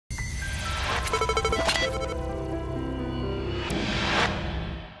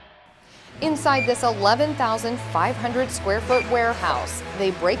Inside this 11,500 square foot warehouse,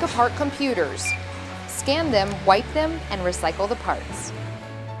 they break apart computers, scan them, wipe them, and recycle the parts.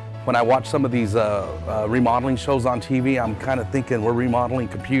 When I watch some of these remodeling shows on TV, I'm kind of thinking we're remodeling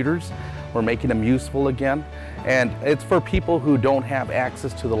computers. We're making them useful again. And it's for people who don't have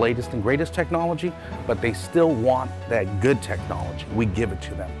access to the latest and greatest technology, but they still want that good technology. We give it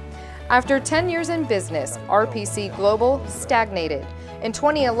to them. After 10 years in business, RPC Global stagnated. In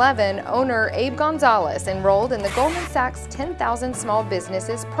 2011, owner Abe Gonzalez enrolled in the Goldman Sachs 10,000 Small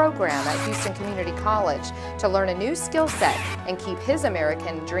Businesses program at Houston Community College to learn a new skill set and keep his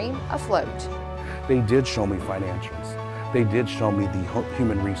American dream afloat. They did show me financials. They did show me the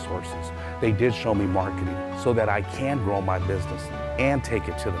human resources. They did show me marketing so that I can grow my business and take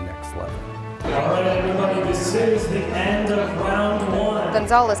it to the next level. All right, everybody, this is the end of round one.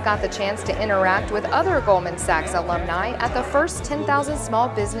 Gonzalez got the chance to interact with other Goldman Sachs alumni at the first 10,000 Small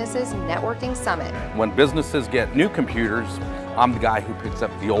Businesses Networking Summit. When businesses get new computers, I'm the guy who picks up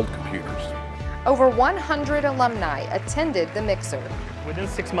the old computers. Over 100 alumni attended the mixer. Within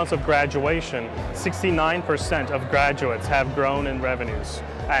 6 months of graduation, 69% of graduates have grown in revenues,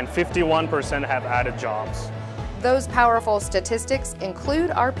 and 51% have added jobs. Those powerful statistics include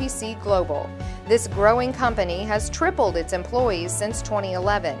RPC Global. This growing company has tripled its employees since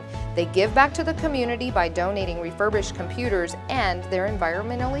 2011. They give back to the community by donating refurbished computers, and they're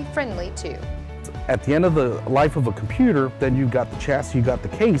environmentally friendly too. At the end of the life of a computer, then you've got the chassis, you've got the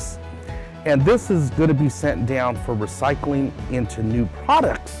case, and this is going to be sent down for recycling into new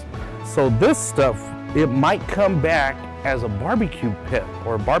products. So this stuff, it might come back as a barbecue pit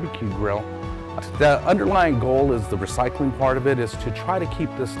or a barbecue grill. The underlying goal is the recycling part of it is to try to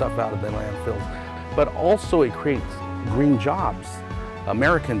keep this stuff out of the landfills, but also it creates green jobs,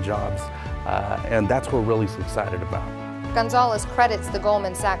 American jobs, and that's what we're really excited about. Gonzalez credits the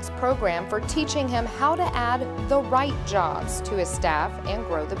Goldman Sachs program for teaching him how to add the right jobs to his staff and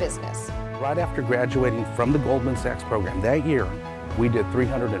grow the business. Right after graduating from the Goldman Sachs program that year, we did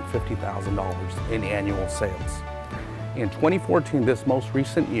 $350,000 in annual sales. In 2014, this most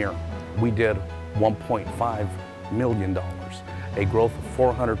recent year, we did $1.5 million, a growth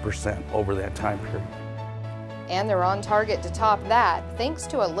of 400% over that time period. And they're on target to top that thanks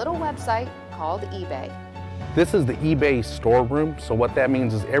to a little website called eBay. This is the eBay storeroom, so what that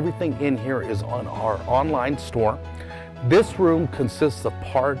means is everything in here is on our online store. This room consists of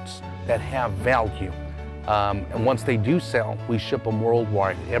parts that have value, and once they do sell, we ship them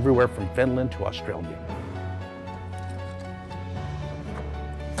worldwide, everywhere from Finland to Australia.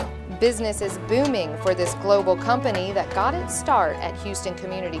 Business is booming for this global company that got its start at Houston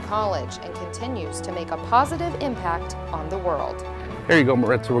Community College and continues to make a positive impact on the world. Here you go,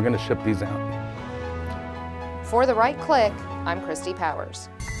 Maritza, we're going to ship these out. For The Right Click, I'm Christy Powers.